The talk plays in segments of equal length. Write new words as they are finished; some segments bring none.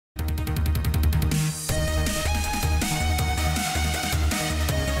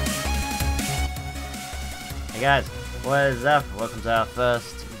Guys, what is up? Welcome to our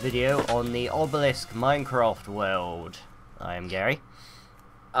first video on the Obelisk Minecraft world. I am Gary.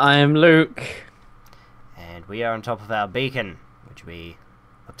 I am Luke. And we are on top of our beacon, which we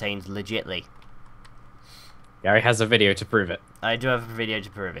obtained legitly. Gary has a video to prove it. I do have a video to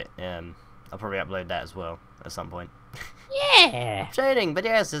prove it. I'll probably upload that as well at some point. Yeah! Shading, but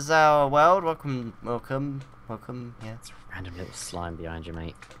yes, this is our world. Welcome, yeah. It's a random little slime behind you,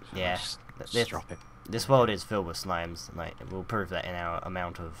 mate. Yeah. Just drop it. This world is filled with slimes. Like, we'll prove that in our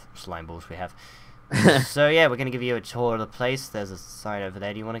amount of slime balls we have. So yeah, we're gonna give you a tour of the place. There's a sign over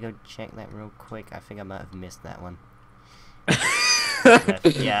there. Do you want to go check that real quick? I think I might have missed that one.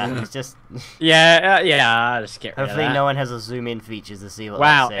 Yeah, it's just. yeah. Just get rid Hopefully, of that. no one has a zoom in feature to see what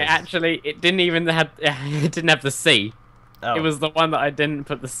Wow, that says. it didn't even have. It didn't have the C. Oh. It was the one that I didn't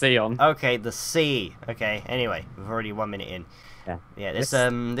put the C on. Okay, the C. Okay. Anyway, we're already 1 minute in. Yeah. Yeah.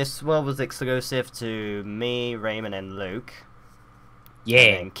 This world was exclusive to me, Raymond, and Luke. Yeah.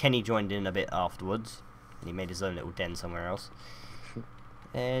 And Kenny joined in a bit afterwards, and he made his own little den somewhere else.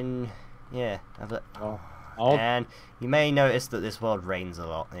 And yeah, and you may notice that this world rains a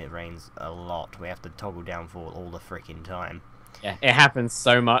lot. It rains a lot. We have to toggle down for all the freaking time. Yeah, it happens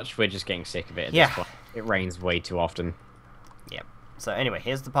so much. We're just getting sick of it. At Yeah. this point. It rains way too often. Yep. So anyway,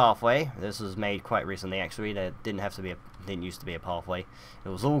 here's the pathway. This was made quite recently, actually. There didn't used to be a pathway. It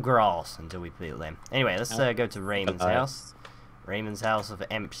was all grass until we built them. Anyway, let's go to Raymond's house. Raymond's house is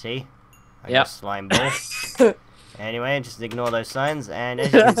empty. I got a slime ball. Anyway, just ignore those signs, and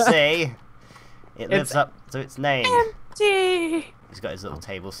as you can see, it lives up to its name. Empty. He's got his little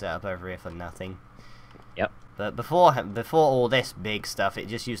table set up over here for nothing. Yep. But before all this big stuff, it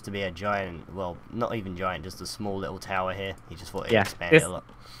just used to be a giant, well, not even giant, just a small little tower here. He just thought it'd expand it a lot.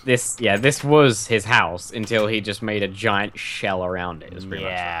 This was his house until he just made a giant shell around it.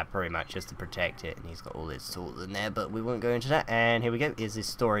 Pretty much just to protect it, and he's got all his tools in there, but we won't go into that. And here we go, is his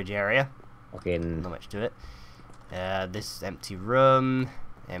storage area. Fucking Not much to it. This empty room,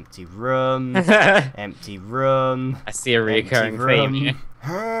 empty room, empty room. I see a reoccurring theme here.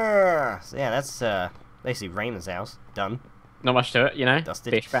 So yeah, that's basically Raymond's house. Done. Not much to it, you know. Dusted.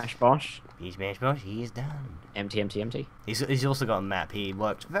 Bish bash bosh. Bish bash bosh. He's done. Empty, empty, empty. He's also got a map. He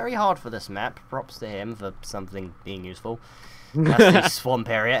worked very hard for this map. Props to him for something being useful. That's the swamp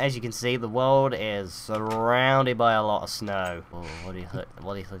area. As you can see, the world is surrounded by a lot of snow. Oh, what do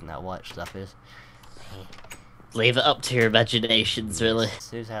you think that white stuff is? Leave it up to your imaginations, really.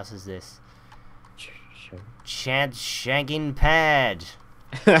 Whose house is this? Chad's shagging pad.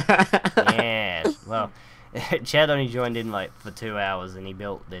 Yes. Well, Chad only joined in like for 2 hours, and he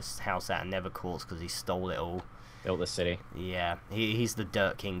built this house out of nether quartz because he stole it all. Built the city. Yeah, he's the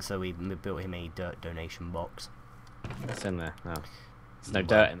dirt king, so we built him a dirt donation box. What's in there? Oh. There's no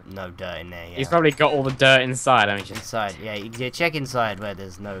dirt in it. No dirt in there, yeah. He's probably got all the dirt inside. I mean, just inside, yeah, check inside where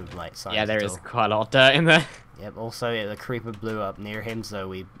there's no, like, signs. Yeah, there is quite a lot of dirt in there. Yep, also, the creeper blew up near him, so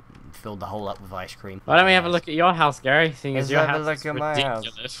we filled the hole up with ice cream. Why don't we have a look at your house, Gary? Seeing as your house is ridiculous. My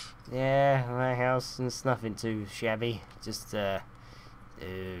house. Yeah, my house, it's nothing too shabby. Just,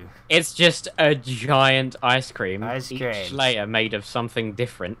 It's just a giant ice cream. Ice cream. Each layer made of something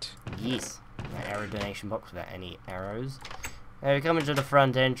different. Yes. My arrow donation box without any arrows. We're coming to the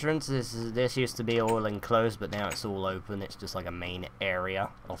front entrance. This used to be all enclosed, but now it's all open. It's just like a main area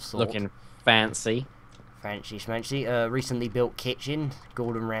of sorts. Looking fancy. Fancy schmancy. Recently built kitchen,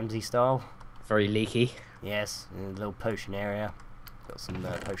 Gordon Ramsay style. Very leaky. Yes, a little potion area. Got some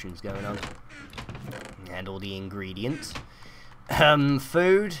potions going on. And all the ingredients.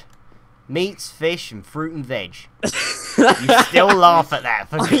 Food, meats, fish, and fruit and veg. You still laugh at that,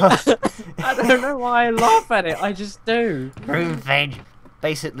 for God's I don't know why I laugh at it, I just do. Fruit and veg.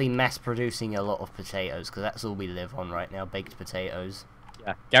 Basically mass producing a lot of potatoes, because that's all we live on right now, baked potatoes.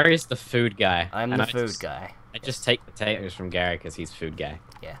 Yeah, Gary's the food guy. I'm the food guy. I just take potatoes from Gary because he's food guy.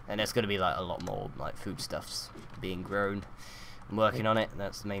 Yeah, and there's going to be like a lot more like foodstuffs being grown. I'm working on it,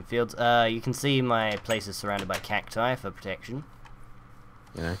 that's the main field. You can see my place is surrounded by cacti for protection.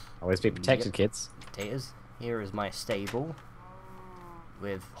 You know, always be protected, kids. Potatoes. Here is my stable.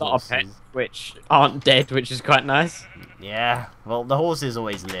 With Lot of horses. pets, which aren't dead, which is quite nice. Yeah, well, the horses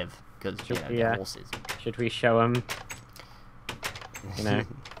always live, because, you know, they're horses. Should we show them, you know,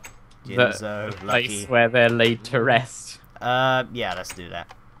 Ginzo, the Lucky. place where they're laid to rest? Yeah, let's do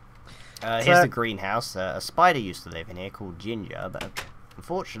that. Here's the greenhouse. A spider used to live in here called Ginger, but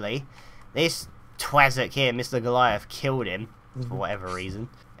unfortunately, this twazzock here, Mr. Goliath, killed him for whatever reason.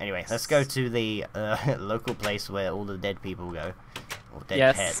 Anyway, let's go to the local place where all the dead people go. Or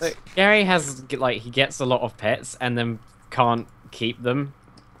dead pets. So Gary has, like, he gets a lot of pets and then can't keep them.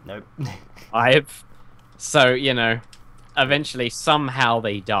 Nope. I've So, you know, eventually, somehow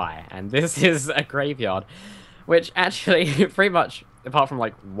they die. And this is a graveyard. Which actually, pretty much, apart from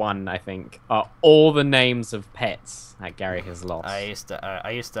like one, I think, are all the names of pets that Gary has lost. I used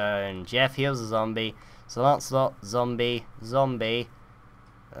to own Jeff. He was a zombie. Sir Lancelot, zombie, probably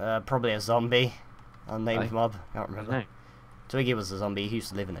a zombie, unnamed mob. Can't remember. No. Twiggy was a zombie. He used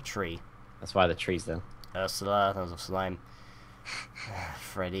to live in a tree. That's why the tree's there. Ursula, that was a slime.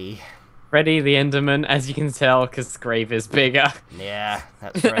 Freddy. Freddy the Enderman, as you can tell, because grave is bigger. Yeah,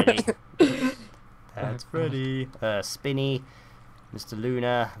 that's Freddy. That's Freddy. Spinny, Mr.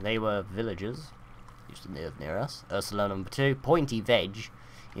 Luna, they were villagers. Used to live near us. Ursula number 2. Pointy Veg,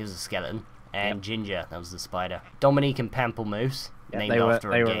 he was a skeleton. And Ginger, that was the spider. Dominique and Pamplemousse, named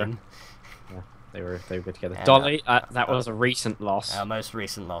after a game. Yeah, they were good together. And, Dolly, that was a recent loss. Our most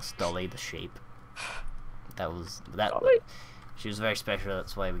recent loss, Dolly the sheep. That was Dolly? She was very special.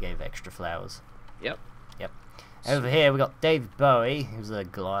 That's why we gave extra flowers. Yep. Over here we got David Bowie. He was a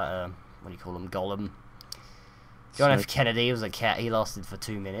what do you call him? Golem. John F. Kennedy was a cat. He lasted for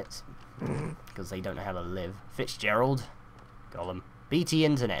 2 minutes because they don't know how to live. Fitzgerald, Golem. BT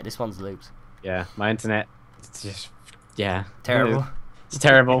Internet. This one's looped. Yeah, my internet. It's just Terrible. It's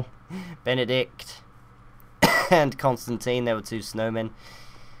terrible. Benedict and Constantine. There were 2 snowmen.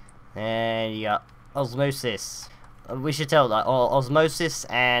 And you got Osmosis. We should tell that Osmosis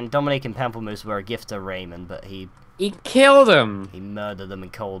and Dominic and Pamplemousse were a gift to Raymond, but he killed him. He murdered them in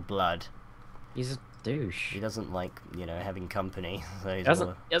cold blood. He's a douche. He doesn't like, having company. So He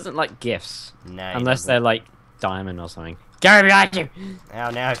doesn't like gifts. No, unless they're like diamond or something. Gary behind you! Oh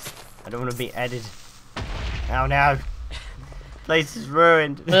no, I don't want to be added. Oh no, place is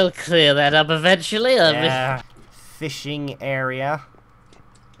ruined. We'll clear that up eventually. Yeah. Fishing area.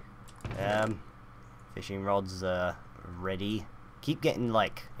 Fishing rods ready. Keep getting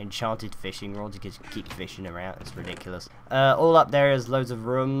like enchanted fishing rods. You can keep fishing around. It's ridiculous. All up there is loads of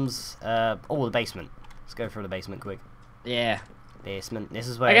rooms. Oh, the basement. Let's go through the basement quick. Yeah. Basement. This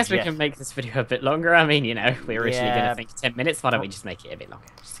is where I guess we can make this video a bit longer. I mean, we're originally going to think 10 minutes. Why don't we just make it a bit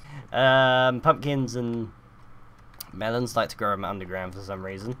longer? Pumpkins and melons like to grow them underground for some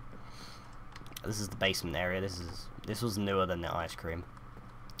reason. This is the basement area. This was newer than the ice cream.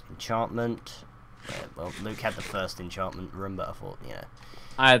 Enchantment. Yeah, well, Luke had the first enchantment room, but I thought,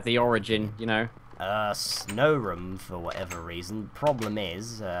 I had the origin, Snow room for whatever reason. Problem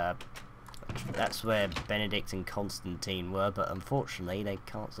is, that's where Benedict and Constantine were, but unfortunately they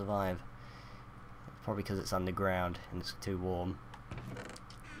can't survive. Probably because it's underground and it's too warm.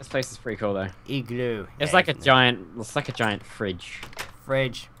 This place is pretty cool though. Igloo. It's yeah, like a giant fridge.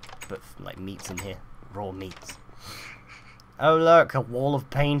 Fridge, but like meats in here, raw meats. Oh look, a wall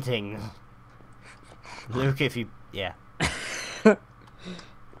of paintings. Luke, if you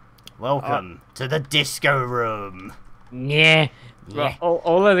welcome to the disco room. Yeah. Yeah.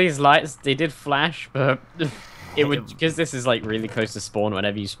 All of these lights, they did flash, but it would, because this is like really close to spawn.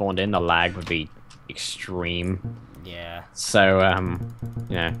 Whenever you spawned in, the lag would be extreme. Yeah. So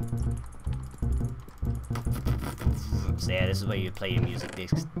So yeah, this is where you play your music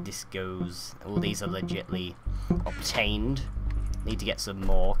discos. All these are legitly obtained. Need to get some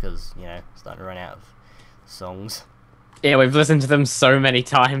more because starting to run out of songs. Yeah, we've listened to them so many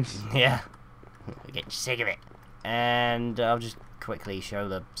times. Yeah, we're getting sick of it. And I'll just quickly show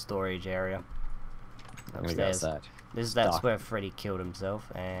the storage area upstairs. That's where Freddy killed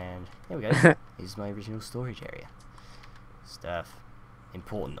himself, and here we go. This is my original storage area. Stuff,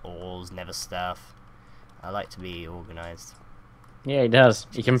 important ores, never stuff. I like to be organised. Yeah, he does.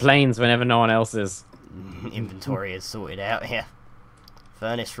 He complains whenever no one else is. Inventory is sorted out here.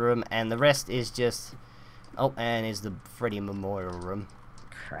 Furnace room, and the rest is just... Oh, and is the Freddy Memorial room.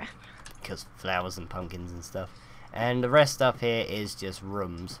 Crap. Because flowers and pumpkins and stuff. And the rest up here is just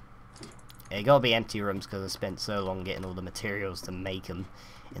rooms. It gotta be empty rooms because I spent so long getting all the materials to make them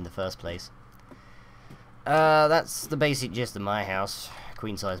in the first place. That's the basic gist of my house.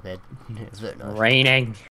 Queen size bed. It's very nice. Raining.